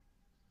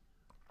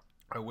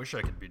I wish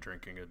I could be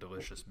drinking a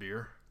delicious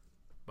beer,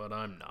 but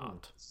I'm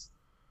not.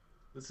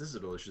 This is a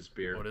delicious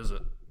beer. What is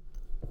it?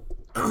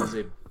 It is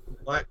a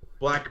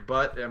black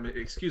butt.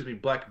 Excuse me,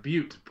 Black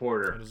Butte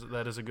porter.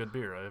 That is a good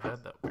beer. I've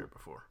had that beer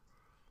before.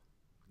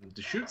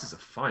 Deschutes is a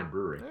fine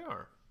brewery. They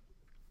are.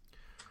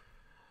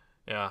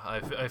 Yeah,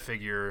 I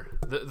figure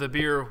the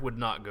beer would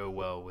not go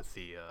well with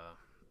the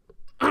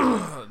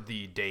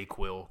the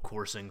Dayquil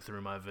coursing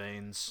through my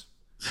veins.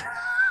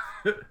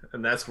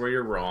 And that's where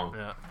you're wrong.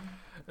 Yeah,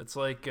 it's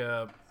like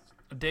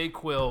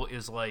Dayquil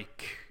is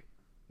like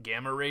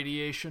gamma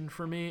radiation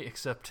for me,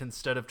 except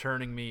instead of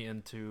turning me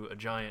into a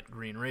giant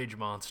green rage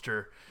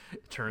monster,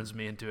 it turns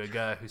me into a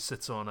guy who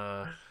sits on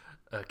a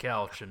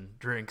couch and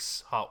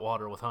drinks hot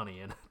water with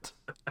honey in it.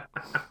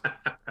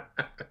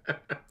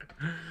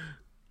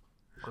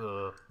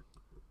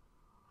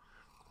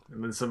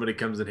 And then somebody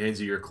comes and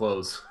hands you your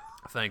clothes.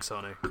 Thanks,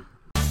 honey.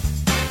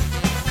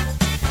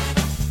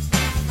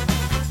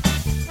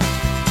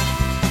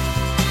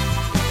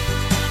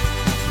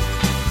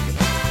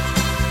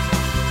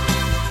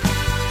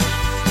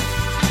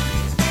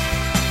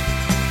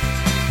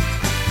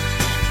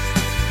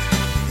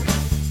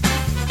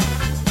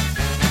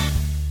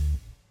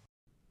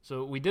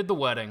 So we did the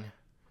wedding,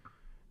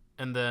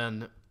 and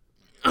then,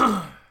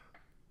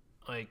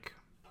 like...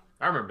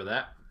 I remember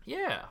that.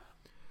 Yeah.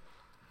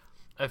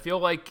 I feel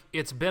like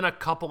it's been a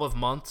couple of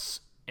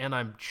months, and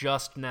I'm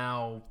just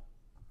now,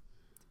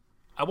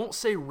 I won't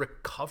say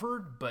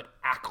recovered, but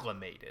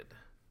acclimated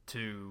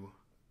to,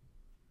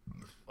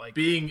 like...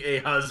 being a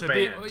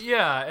husband.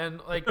 Yeah,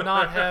 and, like,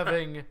 not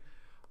having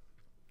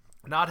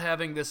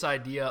this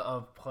idea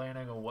of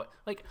planning a what.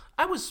 Like,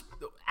 I was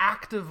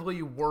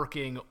actively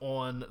working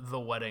on the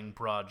wedding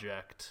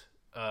project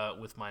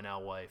with my now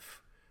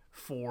wife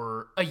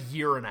for a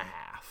year and a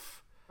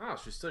half. Oh,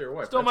 she's still your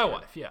wife. Still That's my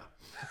good. wife, yeah.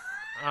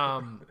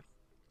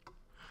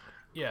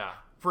 Yeah,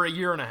 for a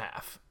year and a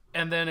half.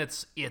 And then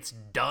it's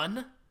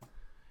done.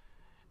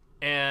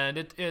 And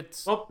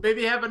it's... Well,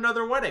 maybe have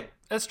another wedding.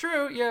 That's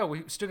true, yeah.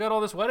 We still got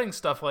all this wedding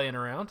stuff laying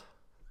around.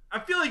 I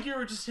feel like you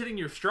were just hitting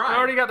your stride. I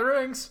already got the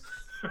rings.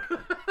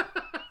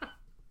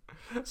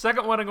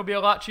 Second wedding will be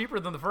a lot cheaper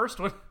than the first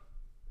one.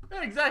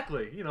 Yeah,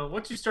 exactly. You know,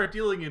 once you start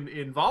dealing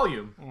in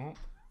volume. Mm-hmm.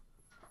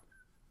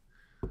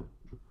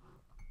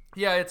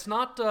 Yeah, it's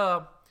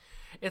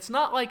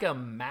not like a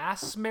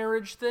mass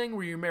marriage thing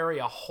where you marry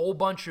a whole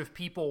bunch of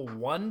people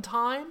one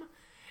time.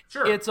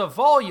 Sure. It's a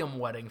volume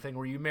wedding thing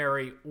where you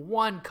marry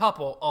one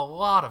couple a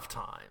lot of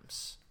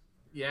times.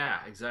 Yeah,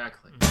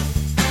 exactly.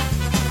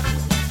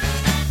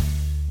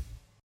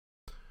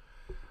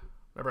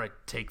 Whenever I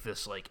take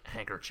this like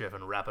handkerchief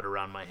and wrap it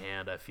around my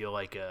hand, I feel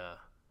like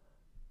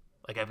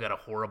I've got a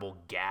horrible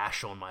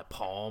gash on my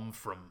palm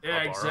from a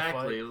bar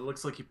exactly. fight. It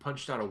looks like you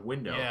punched out a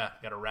window. Yeah,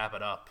 gotta wrap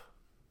it up.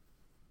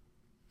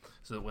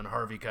 So that when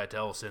Harvey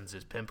Keitel sends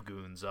his pimp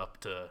goons up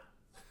to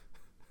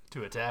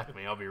attack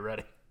me, I'll be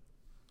ready.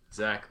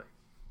 Exactly.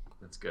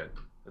 That's good.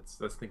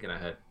 That's thinking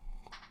ahead.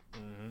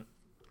 Mm-hmm.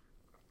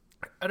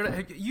 I don't know.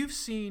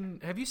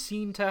 Have you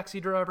seen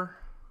Taxi Driver?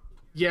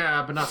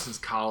 Yeah, but not since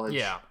college.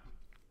 Yeah.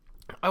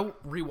 I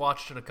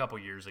rewatched it a couple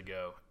years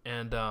ago,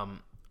 and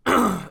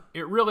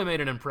it really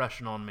made an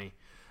impression on me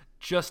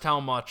just how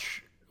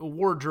much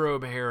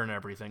wardrobe, hair, and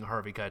everything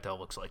Harvey Keitel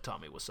looks like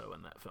Tommy Wiseau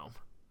in that film.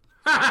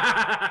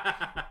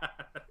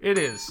 It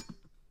is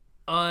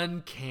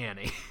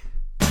uncanny.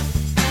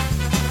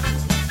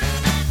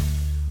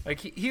 Like,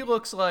 he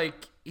looks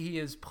like he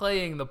is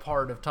playing the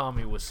part of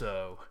Tommy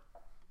Wiseau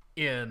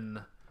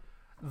in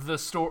the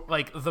story,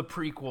 like the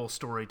prequel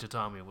story to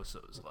Tommy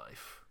Wiseau's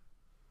life.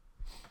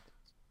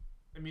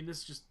 I mean,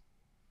 this just...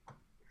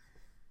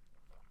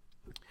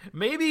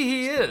 Maybe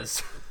he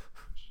is.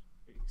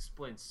 It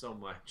explains so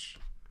much.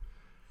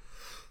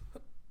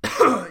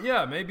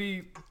 Yeah,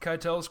 maybe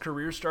Keitel's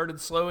career started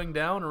slowing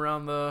down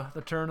around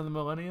the turn of the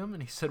millennium,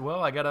 and he said,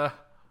 well, I got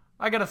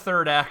a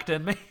third act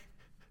in me.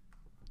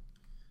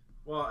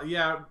 Well,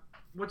 yeah,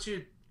 once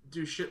you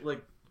do shit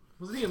like...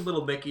 Wasn't he in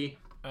Little Nicky?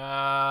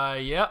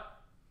 Yep.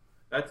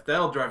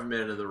 That'll drive a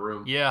man into the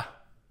room. Yeah.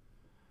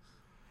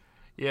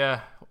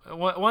 Yeah.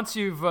 Once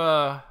you've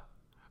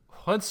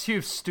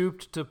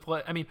stooped to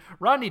play... I mean,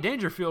 Rodney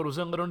Dangerfield was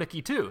in Little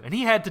Nicky too, and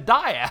he had to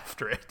die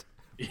after it.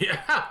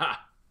 Yeah.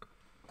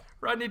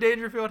 Rodney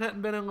Dangerfield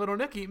hadn't been in Little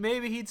Nicky,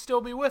 maybe he'd still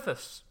be with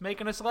us,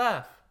 making us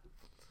laugh.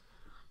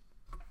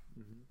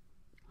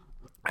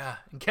 Mm-hmm.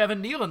 And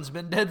Kevin Nealon's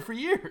been dead for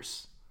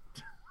years.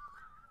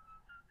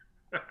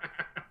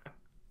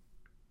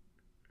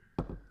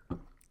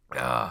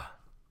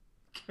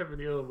 Kevin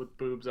Nealon with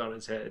boobs on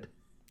his head.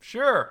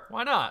 Sure,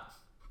 why not?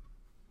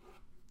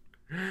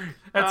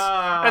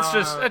 That's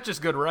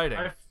just good writing.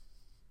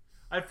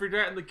 I'd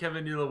forgotten that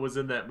Kevin Nealon was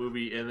in that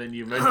movie, and then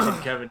you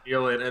mentioned Kevin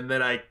Nealon, and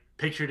then I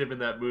pictured him in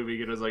that movie,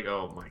 and it was like,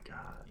 oh my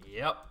god.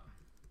 Yep.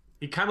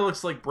 He kind of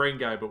looks like Brain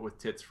Guy, but with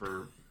tits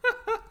for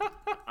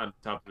on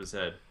top of his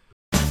head.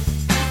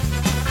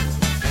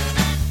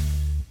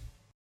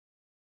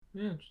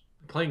 Yeah,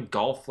 playing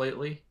golf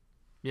lately.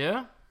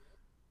 Yeah?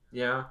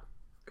 Yeah,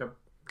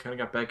 kind of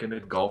got back into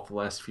golf the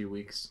last few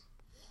weeks.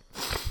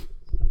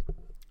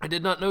 I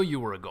did not know you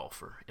were a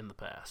golfer in the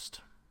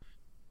past.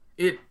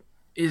 It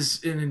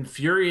is an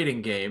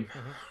infuriating game.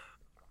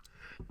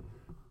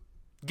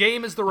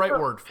 Game is the right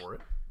word for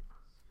it.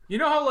 You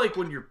know how, like,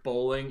 when you're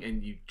bowling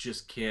and you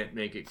just can't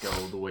make it go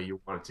the way you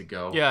want it to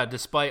go? Yeah,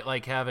 despite,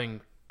 like,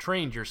 having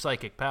trained your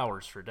psychic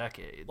powers for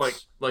decades.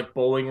 Like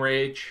bowling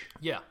rage?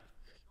 Yeah.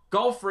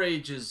 Golf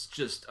rage is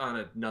just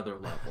on another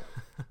level.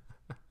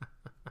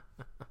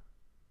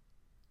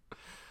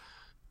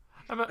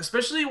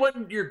 Especially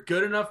when you're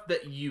good enough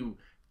that you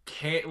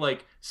can't,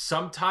 like,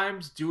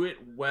 sometimes do it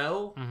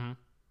well. Mm-hmm.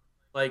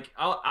 Like,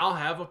 I'll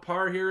have a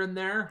par here and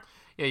there.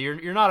 Yeah,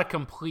 you're not a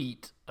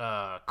complete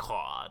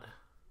clod.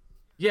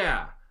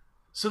 Yeah.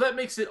 So that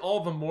makes it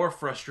all the more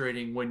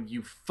frustrating when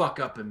you fuck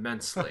up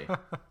immensely.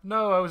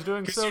 No, I was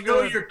doing so you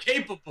know good. you're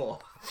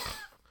capable.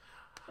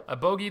 I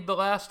bogeyed the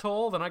last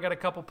hole, then I got a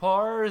couple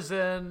pars,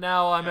 and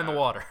now I'm in the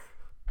water.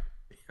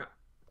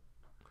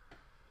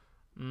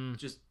 Yeah.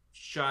 Just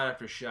shot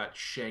after shot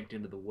shanked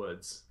into the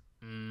woods.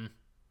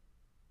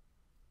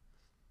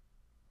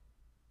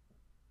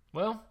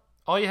 Well,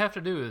 all you have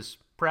to do is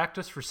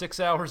practice for 6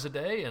 hours a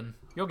day, and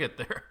you'll get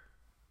there.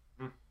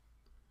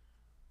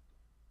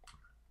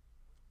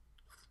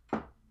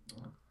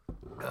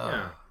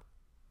 Yeah.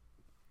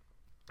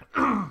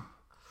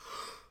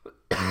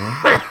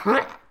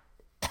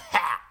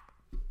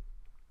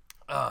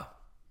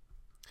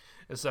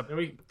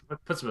 Maybe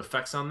put some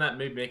effects on that,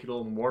 maybe make it a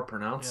little more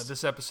pronounced. Yeah,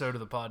 this episode of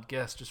the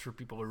podcast just for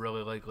people who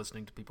really like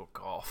listening to people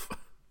cough.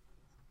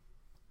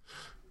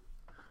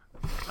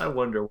 I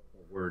wonder what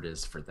the word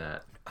is for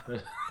that.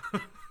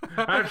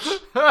 I'm sure you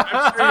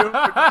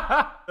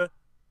the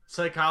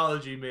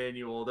psychology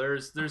manual.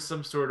 There's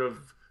some sort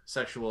of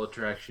sexual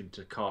attraction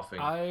to coughing.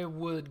 I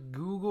would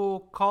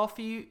Google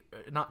coughing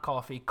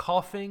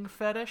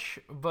fetish,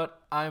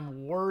 but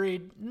I'm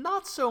worried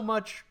not so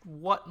much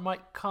what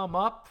might come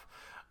up,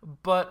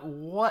 but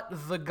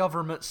what the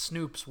government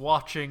snoops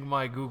watching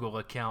my Google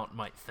account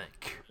might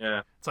think.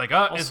 Yeah. It's like,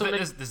 is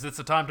this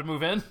the time to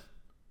move in?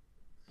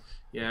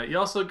 Yeah, you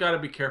also got to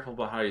be careful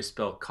about how you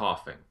spell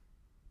coughing.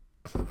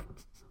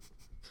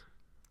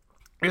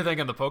 You're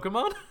thinking the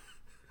Pokemon?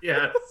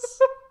 Yes.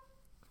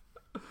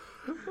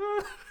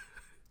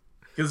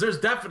 Because there's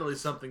definitely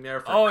something there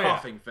for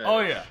coughing fetish. Oh,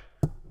 yeah.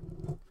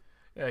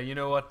 Yeah, you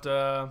know what?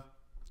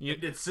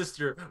 It's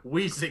sister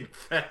wheezing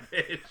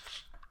fetish.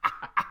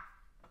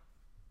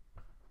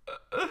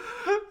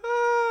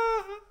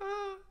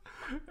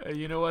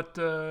 You know what?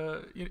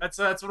 That's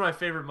one of my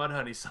favorite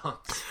Mudhoney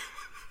songs.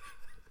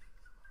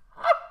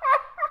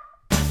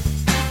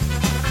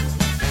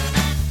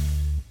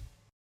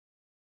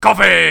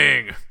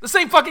 Coughing! The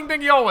same fucking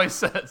thing he always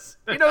says.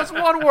 You know, it's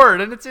one word,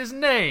 and it's his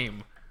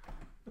name.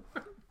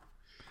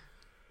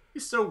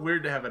 He's so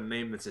weird to have a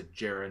name that's a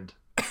gerund.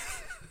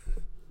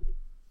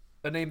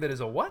 A name that is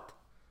a what?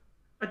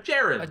 A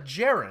gerund. A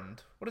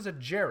gerund? What is a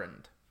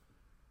gerund?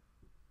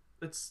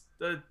 It's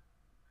the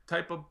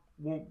type of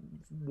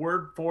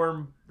word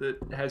form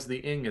that has the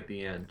ing at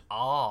the end.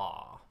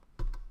 Ah.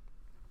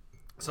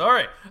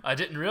 Sorry, I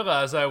didn't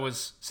realize I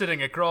was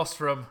sitting across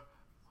from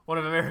one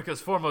of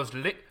America's foremost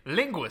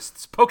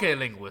linguists,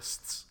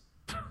 poke-linguists.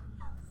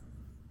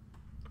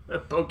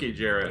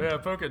 Poke-gerund. Yeah,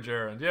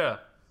 poke-gerund, yeah.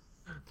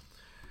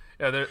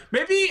 Yeah,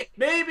 maybe,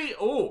 maybe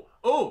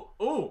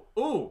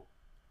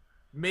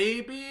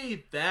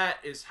that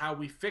is how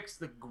we fix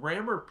the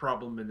grammar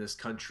problem in this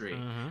country.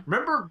 Mm-hmm.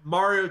 Remember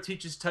Mario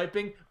Teaches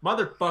Typing?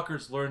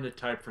 Motherfuckers learn to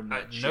type from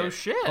that shit. No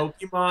shit.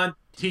 Pokemon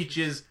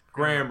teaches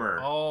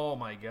grammar. Oh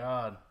my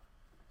god.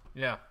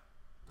 Yeah.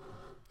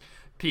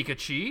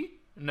 Pikachu?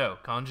 No,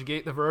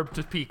 conjugate the verb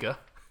to Pika.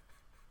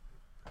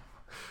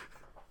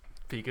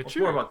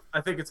 Pikachu.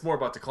 I think it's more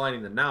about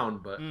declining the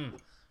noun, but...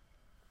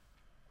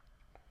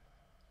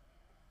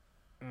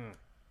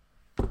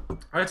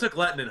 I took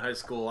Latin in high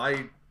school.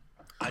 I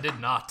did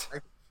not.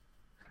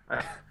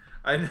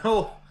 I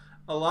know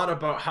a lot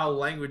about how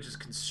language is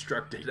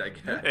constructed, I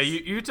guess. Yeah,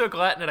 you took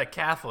Latin at a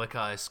Catholic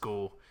high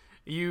school.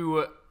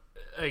 You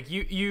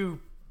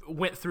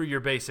went through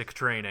your basic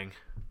training.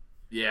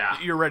 Yeah.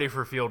 You're ready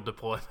for field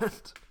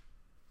deployment.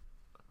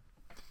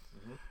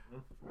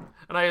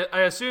 And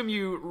I assume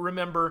you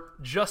remember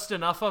just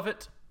enough of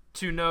it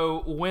to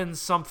know when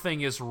something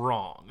is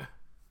wrong.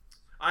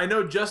 I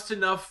know just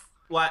enough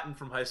Latin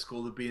from high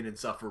school to be an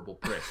insufferable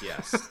prick,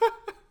 yes.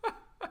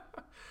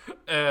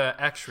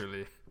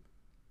 Actually.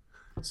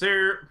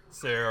 Sir.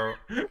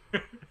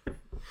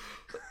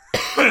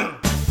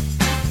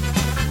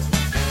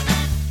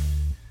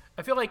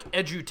 I feel like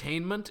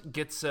edutainment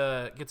gets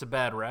a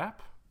bad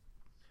rap.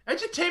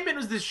 Edutainment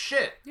was this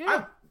shit.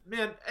 Yeah.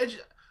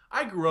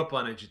 I grew up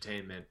on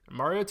edutainment.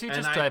 Mario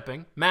Teaches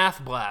Typing.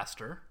 Math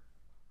Blaster.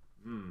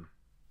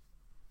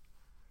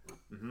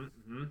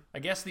 I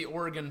guess the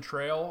Oregon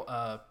Trail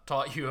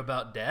taught you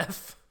about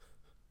death.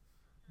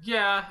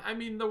 Yeah, I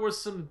mean there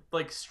was some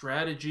like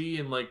strategy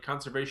and like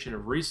conservation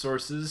of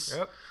resources.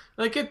 Yep.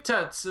 Like it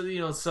touched,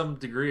 some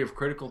degree of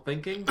critical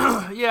thinking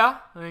Yeah,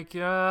 like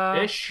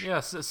ish,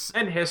 yes,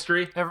 and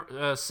history.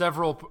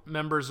 several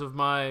members of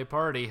my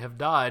party have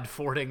died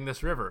fording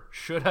this river.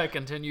 Should I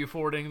continue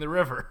fording the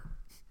river?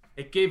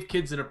 It gave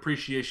kids an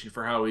appreciation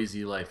for how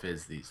easy life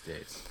is these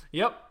days.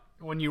 Yep.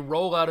 When you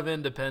roll out of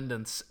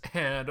Independence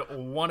and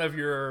one of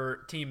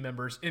your team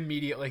members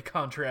immediately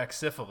contracts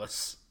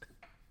syphilis,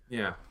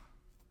 Yeah.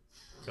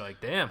 you're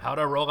like, damn, how'd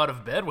I roll out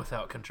of bed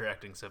without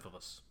contracting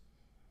syphilis?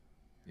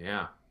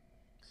 Yeah.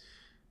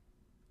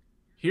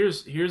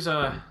 Here's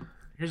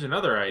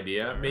another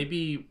idea.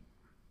 Maybe.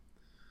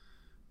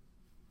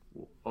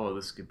 Oh,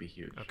 this could be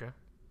huge. Okay.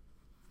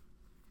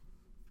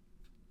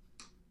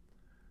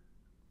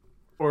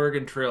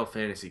 Oregon Trail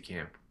Fantasy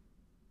Camp.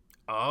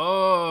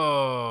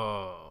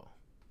 Oh.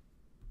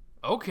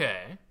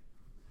 Okay.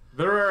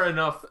 There are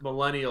enough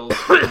millennials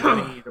with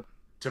money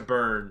to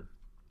burn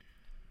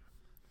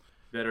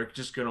that are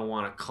just gonna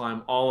want to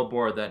climb all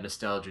aboard that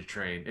nostalgia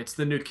train. It's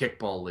the new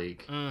kickball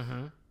league.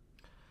 Mm-hmm.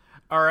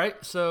 All right,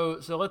 so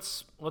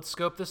let's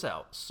scope this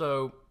out.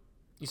 So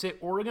you say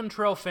Oregon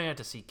Trail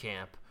Fantasy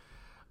Camp.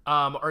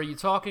 Are you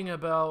talking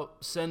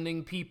about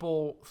sending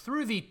people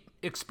through the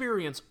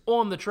experience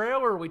on the trail,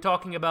 or are we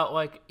talking about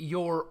like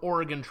your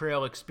Oregon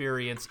Trail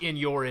experience in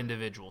your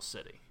individual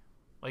city?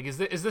 Like, is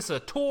this a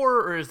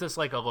tour or is this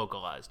like a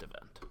localized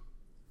event?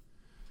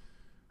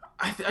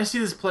 I see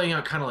this playing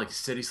out kind of like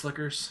City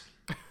Slickers.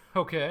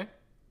 Okay,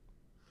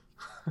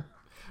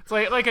 it's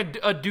like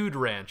a dude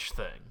ranch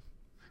thing.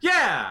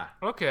 Yeah.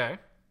 Okay.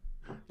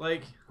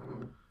 Like,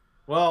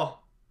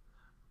 well,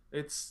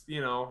 it's we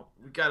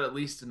got at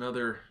least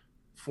another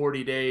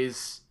 40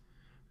 days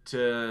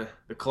to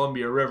the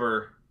Columbia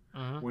River.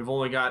 We've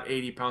only got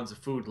 80 pounds of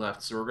food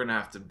left, so we're gonna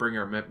have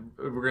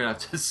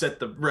to set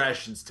the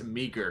rations to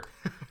meager.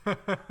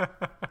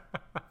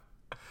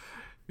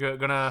 You're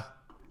gonna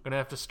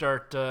have to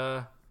start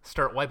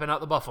wiping out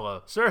the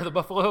buffalo, sir. The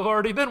buffalo have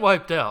already been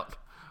wiped out.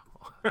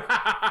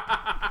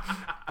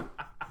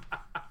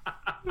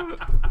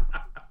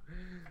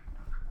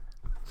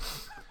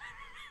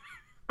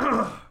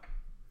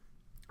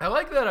 I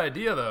like that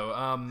idea, though.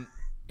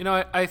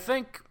 I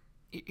think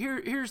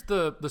here's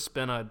the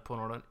spin I'd put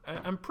on it.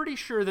 I'm pretty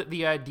sure that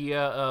the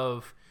idea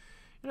of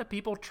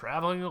people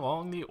traveling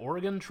along the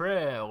Oregon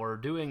Trail or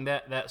doing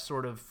that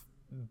sort of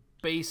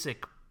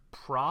basic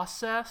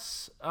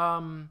process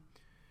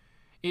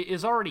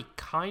is already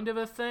kind of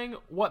a thing.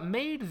 What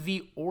made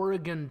the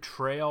Oregon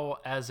Trail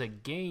as a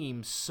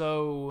game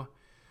so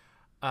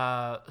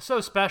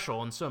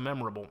special and so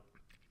memorable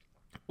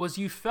was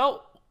you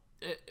felt,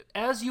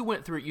 as you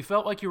went through it, you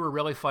felt like you were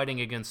really fighting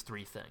against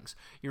three things.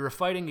 You were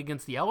fighting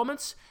against the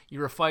elements, you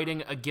were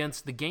fighting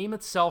against the game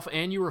itself,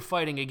 and you were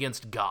fighting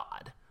against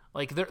God.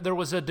 Like, there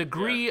was a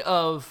degree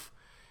of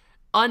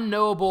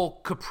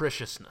unknowable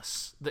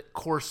capriciousness that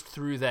coursed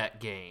through that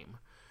game.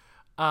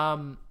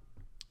 And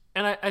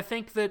I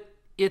think that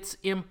it's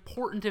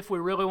important, if we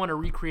really want to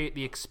recreate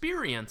the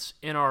experience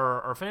in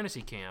our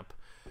fantasy camp,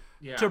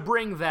 to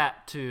bring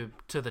that to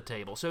the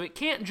table. So it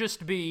can't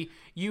just be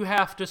you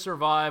have to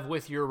survive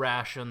with your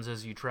rations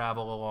as you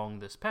travel along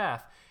this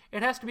path.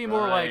 It has to be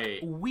more like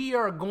we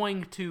are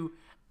going to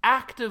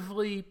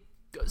actively,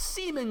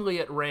 seemingly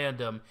at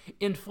random,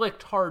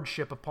 inflict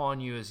hardship upon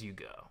you as you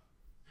go.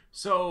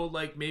 So,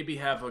 like, maybe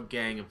have a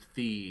gang of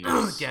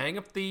thieves. Gang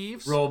of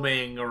thieves.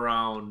 Roaming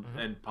around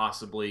and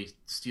possibly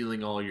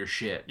stealing all your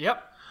shit.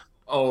 Yep.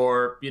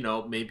 Or,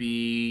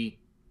 maybe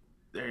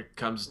there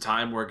comes a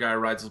time where a guy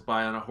rides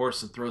by on a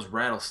horse and throws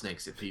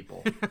rattlesnakes at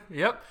people.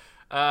 Yep.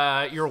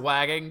 Your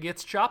wagon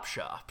gets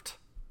chop-shopped.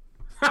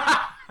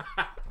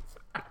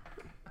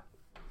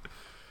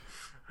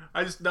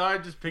 I'm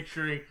just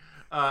picturing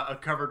a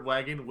covered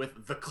wagon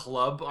with the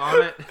club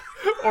on it.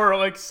 Or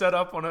like set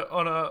up on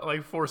a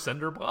like 4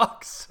 cinder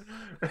blocks.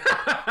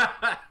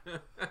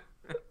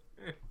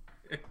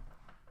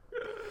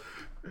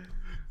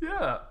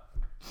 Yeah.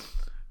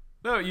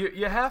 No,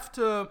 you have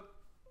to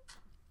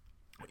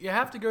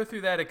go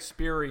through that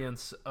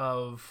experience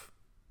of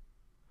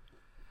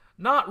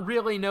not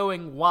really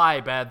knowing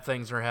why bad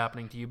things are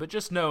happening to you, but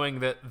just knowing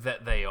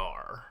that they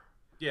are.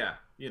 Yeah,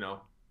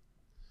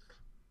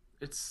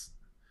 it's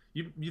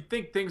you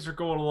think things are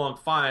going along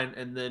fine,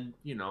 and then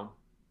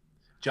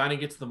Johnny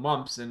gets the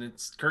mumps and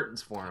it's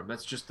curtains for him.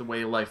 That's just the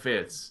way life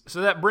is.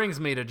 So that brings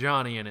me to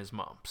Johnny and his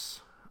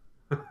mumps.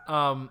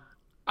 I'm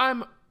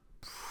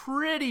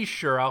pretty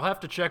sure, I'll have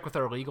to check with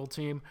our legal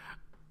team,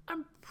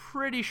 I'm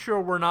pretty sure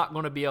we're not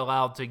going to be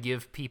allowed to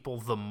give people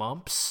the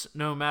mumps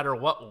no matter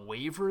what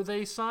waiver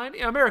they sign.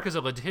 America's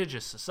a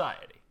litigious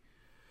society.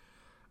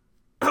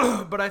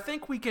 But I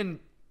think we can...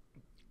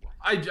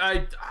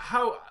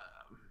 How...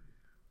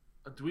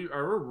 Are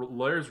our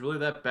lawyers really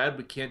that bad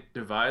we can't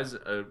devise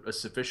a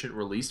sufficient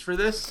release for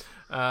this?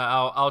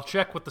 I'll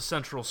check with the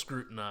central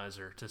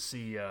scrutinizer to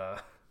see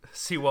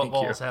what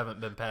laws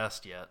haven't been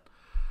passed yet.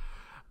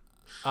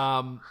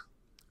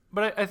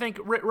 But I think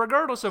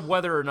regardless of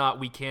whether or not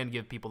we can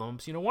give people the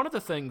bumps, one of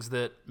the things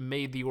that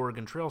made the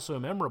Oregon Trail so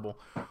memorable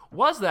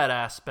was that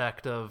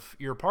aspect of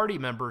your party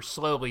members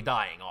slowly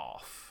dying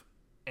off.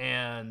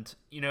 And,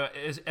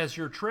 as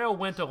your trail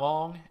went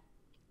along,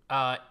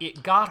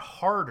 it got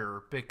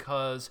harder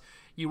because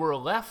you were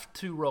left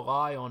to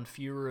rely on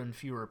fewer and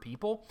fewer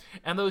people,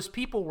 and those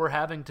people were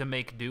having to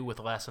make do with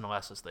less and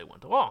less as they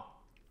went along.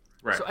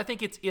 Right. So I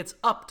think it's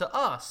up to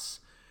us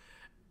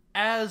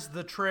as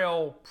the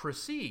trail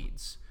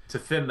proceeds to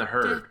thin the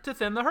herd. To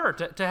thin the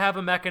herd. To have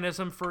a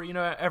mechanism for,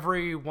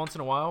 every once in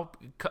a while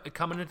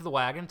coming into the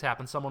wagon,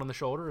 tapping someone on the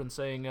shoulder and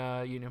saying,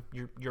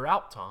 you're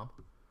out, Tom.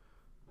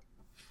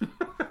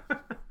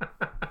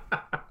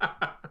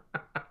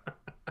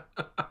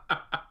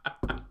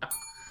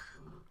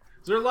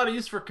 Is there a lot of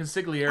use for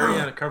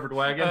consigliere on a covered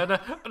wagon?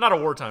 Not a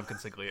wartime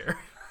consigliere.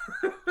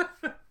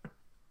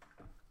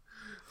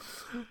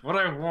 What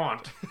I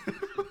want.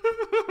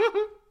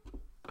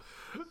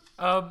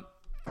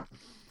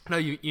 No,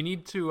 you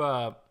need to.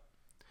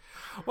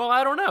 Well,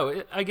 I don't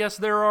know. I guess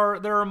there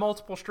are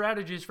multiple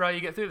strategies for how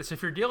you get through this.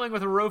 If you're dealing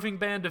with a roving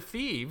band of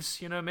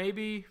thieves,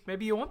 maybe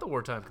you want the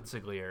wartime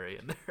consigliere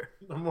in there.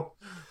 What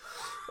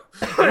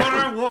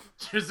I want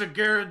is a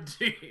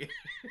guarantee.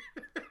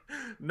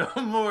 No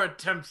more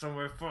attempts on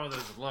my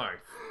father's life.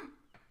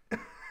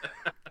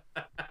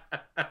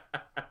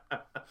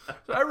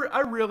 So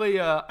I really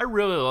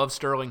love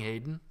Sterling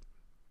Hayden.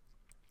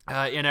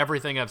 In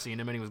everything I've seen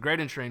him, and he was great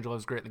in Strangelove, he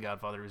was great in The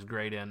Godfather, he was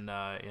great in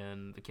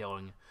The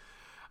Killing.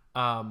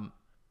 Love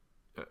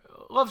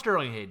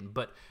Sterling Hayden,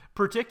 but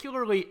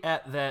particularly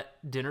at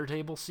that dinner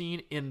table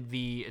scene in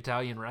the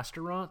Italian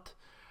restaurant,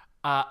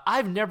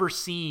 I've never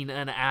seen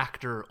an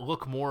actor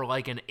look more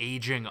like an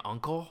aging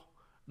uncle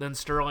than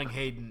Sterling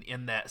Hayden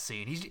in that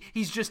scene.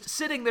 He's just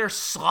sitting there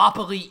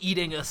sloppily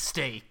eating a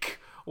steak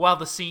while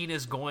the scene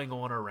is going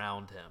on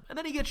around him, and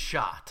then he gets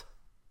shot.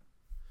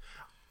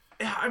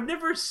 I've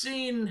never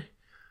seen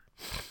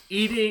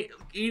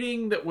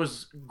eating that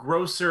was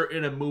grosser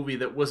in a movie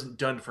that wasn't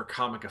done for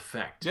comic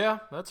effect. Yeah,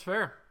 that's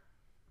fair.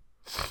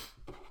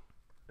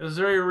 It was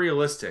very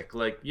realistic.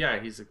 Like, yeah,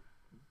 he's a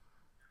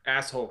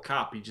asshole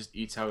cop. He just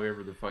eats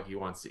however the fuck he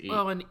wants to eat.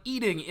 Well, and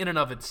eating in and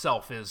of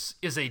itself is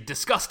a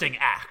disgusting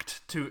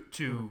act to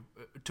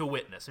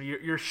witness.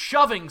 You're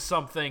shoving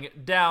something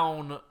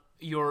down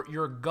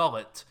your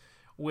gullet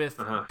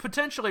with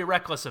potentially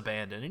reckless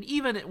abandon. And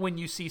even when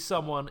you see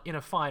someone in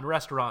a fine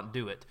restaurant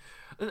do it,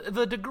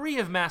 the degree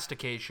of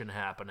mastication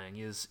happening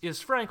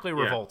is frankly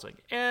revolting.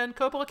 And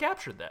Coppola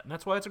captured that, and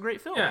that's why it's a great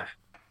film. Yeah.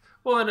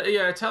 Well, and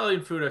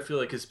Italian food I feel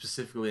like is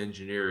specifically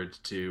engineered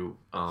to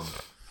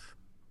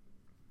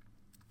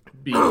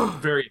be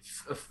very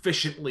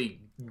efficiently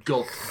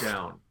gulped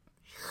down.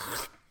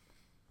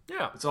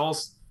 Yeah. It's all,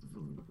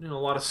 a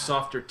lot of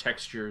softer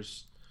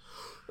textures.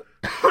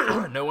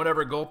 No one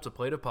ever gulped a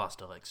plate of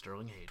pasta like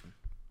Sterling Hayden.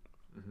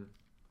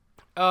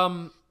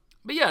 Mm-hmm.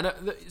 But yeah,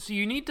 so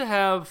you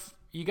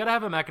got to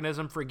have a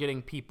mechanism for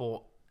getting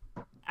people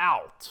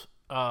out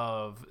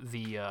of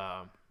the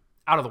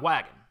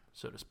wagon,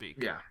 so to speak.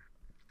 Yeah.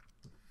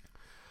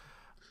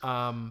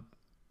 And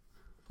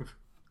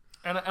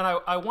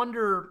I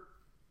wonder,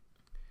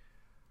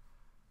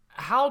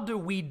 how do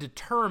we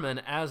determine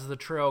as the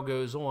trail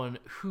goes on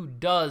who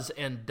does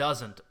and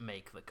doesn't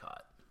make the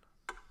cut?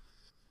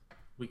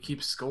 We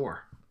keep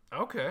score.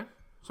 Okay.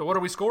 So what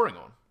are we scoring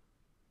on?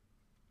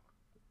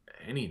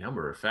 Any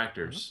number of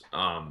factors.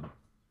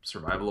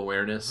 Survival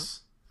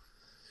awareness,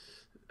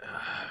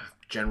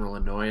 general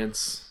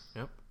annoyance.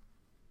 Yep.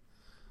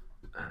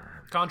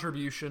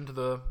 Contribution to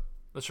the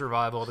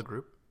survival of the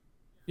group.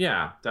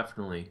 Yeah,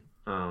 definitely.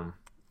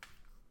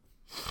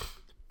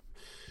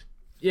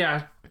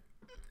 Yeah.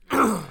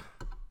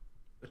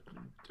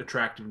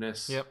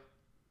 Attractiveness. Yep.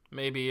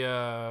 Maybe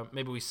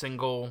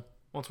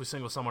once we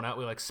single someone out,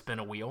 we spin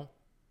a wheel.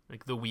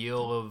 Like the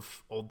wheel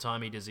of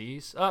old-timey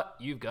disease.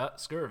 You've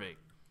got scurvy.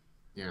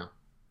 Yeah.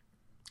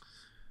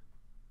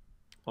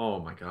 Oh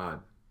my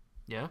god.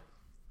 Yeah?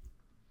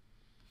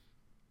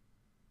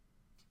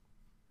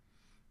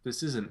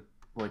 This isn't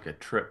like a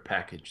trip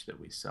package that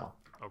we sell.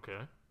 Okay.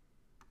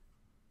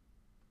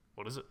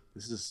 What is it?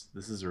 This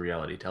is a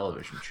reality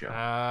television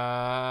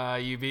show.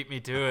 You beat me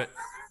to it.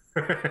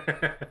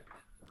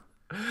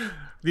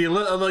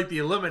 The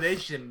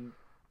elimination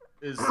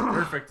is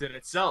perfect in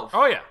itself.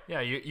 Oh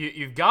yeah.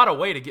 You've got a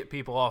way to get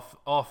people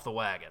off the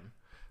wagon.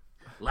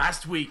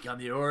 Last week on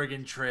the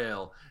Oregon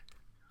Trail,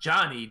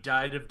 Johnny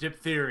died of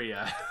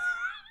diphtheria.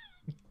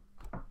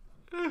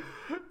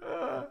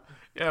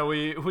 Yeah,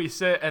 we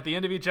say at the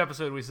end of each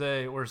episode, we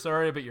say, we're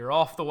sorry, but you're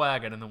off the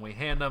wagon, and then we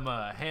hand them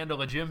a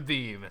handle of Jim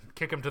Beam and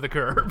kick him to the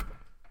curb.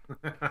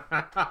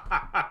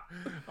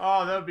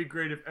 Oh, that would be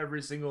great if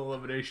every single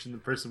elimination the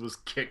person was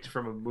kicked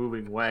from a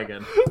moving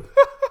wagon.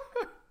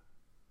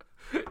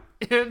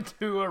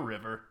 Into a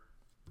river.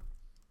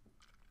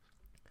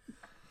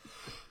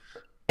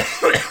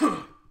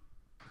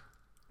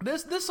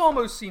 This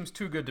almost seems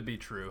too good to be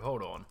true.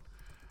 Hold on.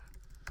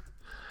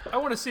 I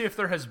want to see if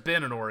there has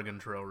been an Oregon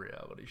Trail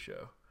reality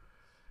show.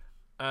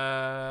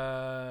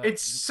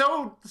 It's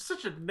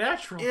such a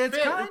natural It's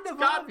fit. kind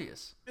of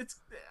obvious. It's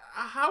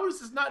how is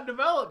this not in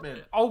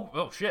development?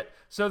 Oh shit.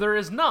 So there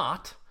is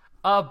not,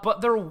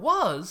 but there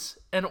was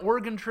an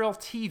Oregon Trail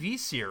TV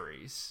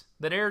series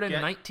that aired in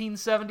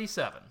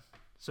 1977.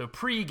 So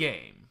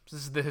pre-game.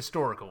 This is the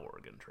historical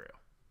Oregon Trail.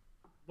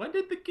 When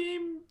did the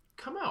game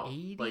come out?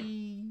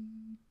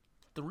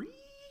 83, maybe?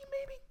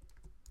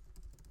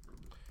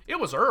 It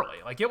was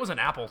early. Like, it was an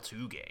Apple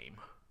II game.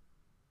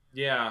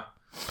 Yeah.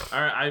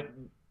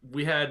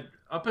 We had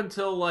up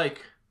until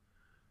like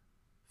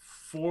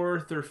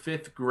 4th or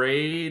 5th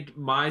grade,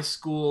 my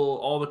school,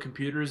 all the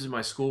computers in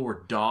my school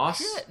were DOS.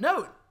 Shit,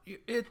 no.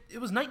 It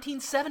was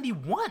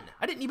 1971.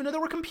 I didn't even know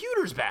there were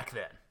computers back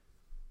then.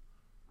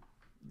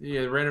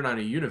 Yeah, ran it on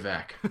a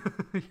UNIVAC.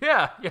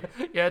 yeah. You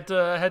had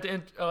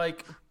to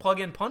like plug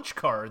in punch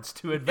cards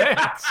to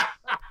advance.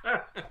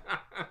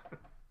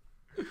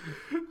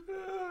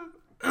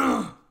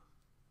 I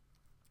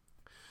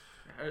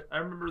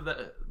remember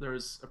that there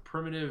was a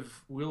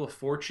primitive Wheel of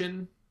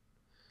Fortune,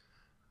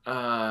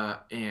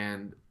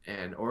 and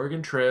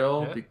Oregon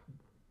Trail,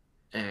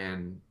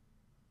 and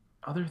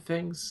other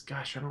things.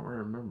 Gosh, I don't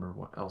remember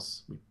what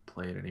else we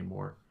played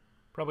anymore.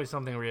 Probably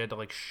something where you had to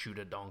like shoot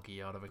a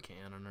donkey out of a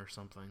cannon or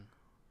something.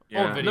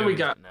 Yeah, and then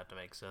didn't have to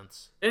make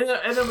sense. And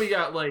then we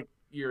got like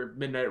your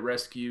Midnight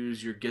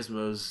Rescues, your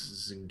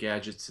Gizmos and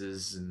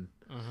Gadgetses, and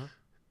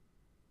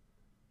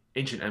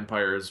Ancient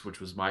Empires,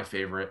 which was my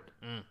favorite.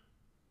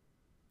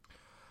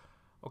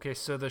 Okay,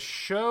 so the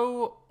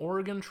show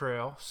Oregon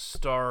Trail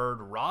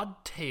starred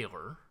Rod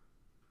Taylor,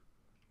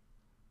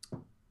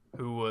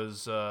 who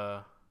was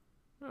what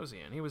was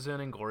he in? He was in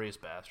Inglourious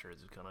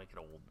Basterds. He's kind of like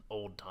an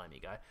old-timey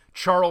guy.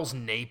 Charles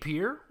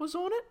Napier was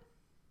on it.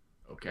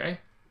 Okay.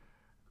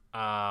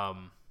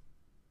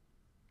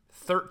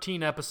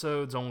 13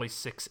 episodes, only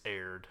 6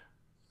 aired.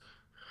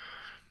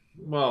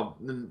 Well,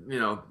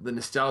 the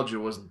nostalgia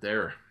wasn't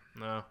there.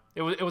 No.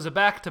 It was a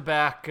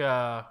back-to-back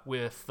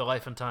with The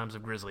Life and Times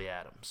of Grizzly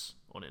Adams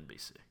on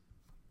NBC.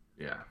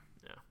 Yeah.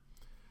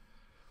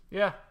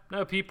 Yeah.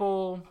 No,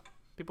 people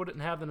didn't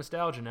have the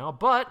nostalgia now,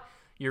 but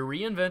you're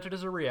reinvented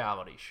as a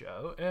reality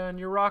show, and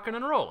you're rocking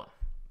and rolling.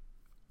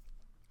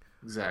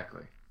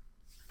 Exactly.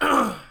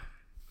 And,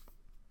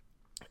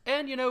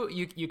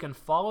 you can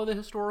follow the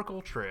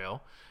historical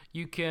trail.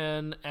 You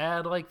can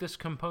add, like, this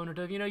component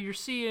of, you're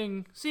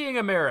seeing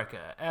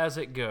America as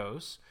it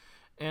goes.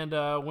 And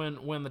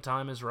when the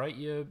time is right,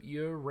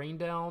 you rain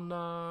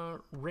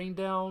down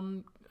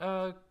random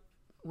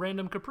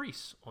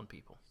caprice on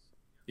people.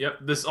 Yep.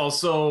 This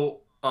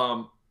also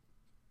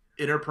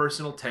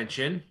interpersonal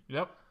tension.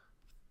 Yep.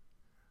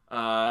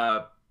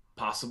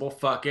 Possible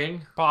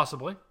fucking.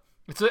 Possibly.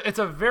 It's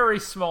a very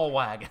small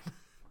wagon.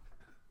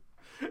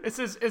 It's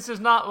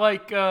just not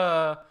like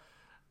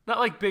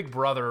Big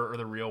Brother or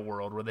The Real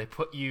World where they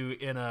put you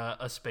in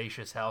a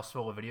spacious house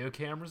full of video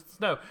cameras.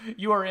 No,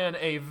 you are in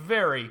a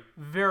very,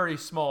 very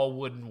small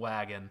wooden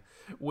wagon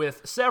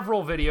with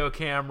several video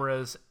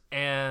cameras,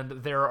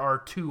 and there are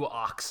 2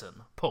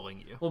 oxen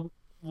pulling you.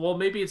 Well,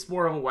 maybe it's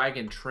more of a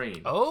wagon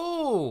train.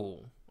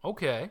 Oh,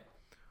 okay.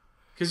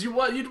 Because you'd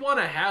want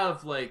to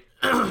have like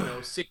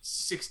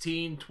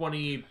 16,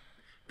 20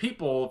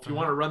 people if you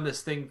want to run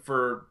this thing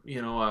for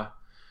an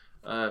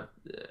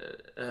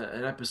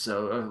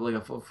episode, like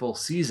a full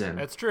season.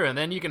 That's true. And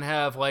then you can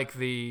have like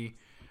in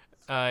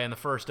the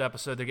first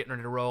episode they're getting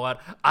ready to roll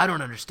out. I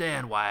don't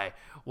understand why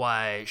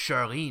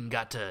Charlene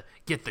got to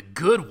get the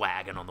good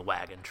wagon on the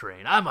wagon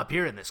train. I'm up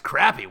here in this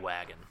crappy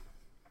wagon.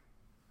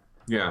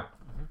 Yeah.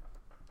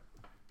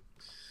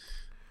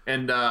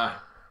 And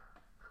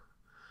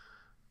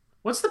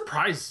what's the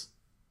prize?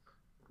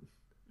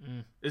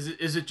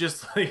 Is it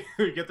just like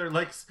we get there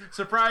like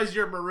surprise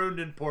you're marooned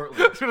in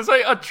Portland? I was gonna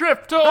say a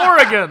trip to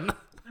Oregon.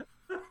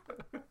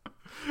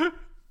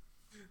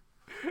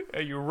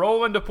 And you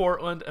roll into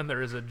Portland, and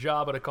there is a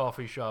job at a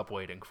coffee shop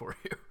waiting for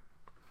you.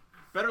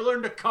 Better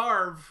learn to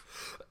carve.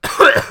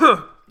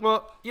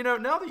 Well,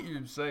 now that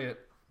you say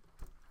it,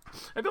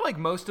 I feel like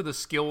most of the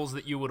skills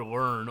that you would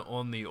learn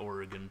on the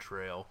Oregon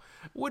Trail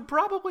would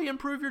probably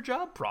improve your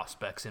job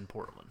prospects in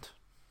Portland.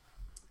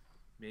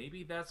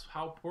 Maybe that's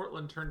how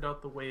Portland turned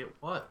out the way it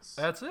was.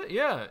 That's it,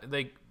 yeah.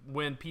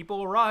 When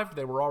people arrived,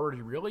 they were already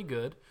really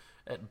good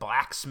at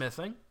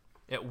blacksmithing,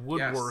 at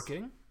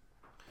woodworking.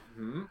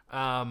 Yes.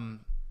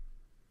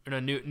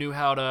 Knew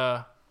how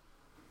to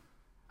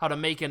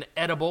make an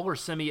edible or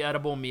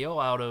semi-edible meal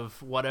out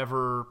of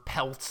whatever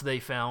pelts they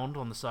found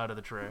on the side of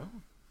the trail.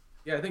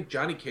 Yeah, I think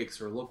Johnny cakes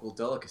are a local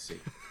delicacy.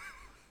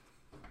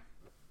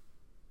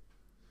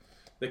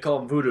 They call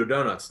them voodoo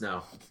donuts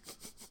now.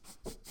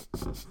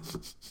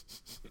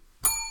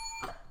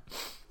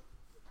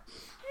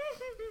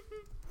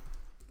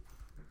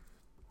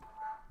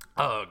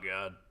 Oh,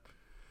 God.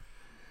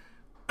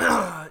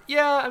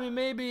 Yeah, I mean,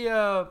 maybe,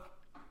 I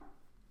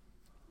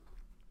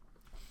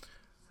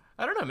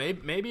don't know,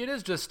 maybe it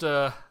is just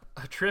a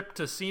trip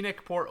to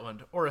scenic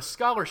Portland or a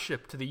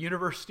scholarship to the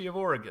University of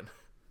Oregon.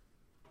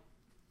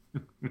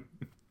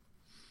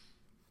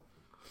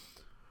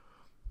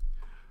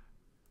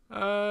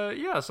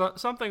 Yeah,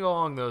 something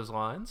along those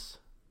lines.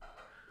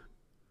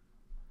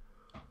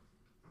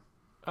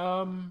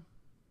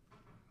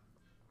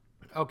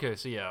 Okay,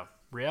 so yeah,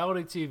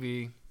 reality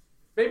TV.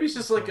 Maybe it's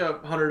just like a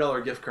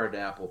 $100 gift card to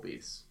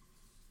Applebee's.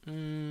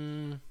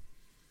 $50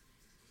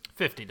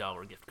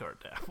 gift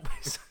card to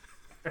Applebee's.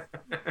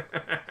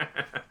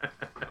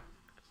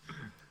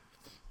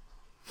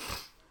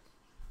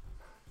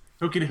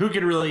 Who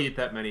can really eat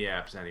that many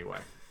apps anyway?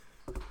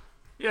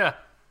 Yeah.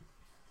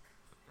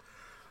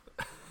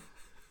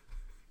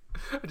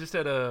 I just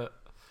had a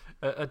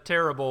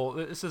terrible.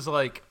 This is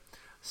like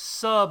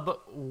sub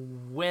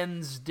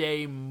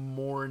Wednesday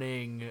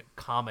morning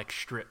comic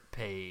strip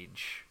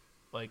page,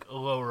 like a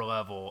lower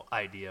level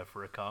idea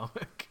for a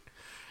comic,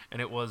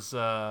 and it was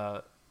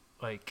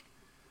like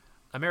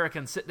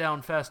American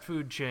sit-down fast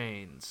food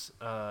chains.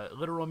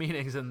 Literal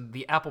meanings in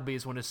the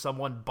Applebee's one is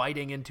someone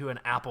biting into an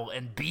apple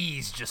and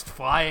bees just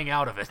flying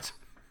out of it.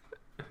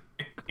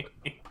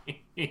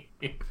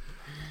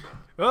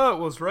 Oh, it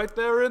was right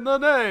there in the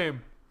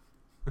name.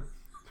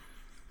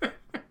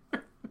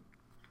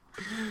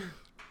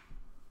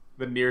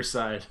 The near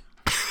side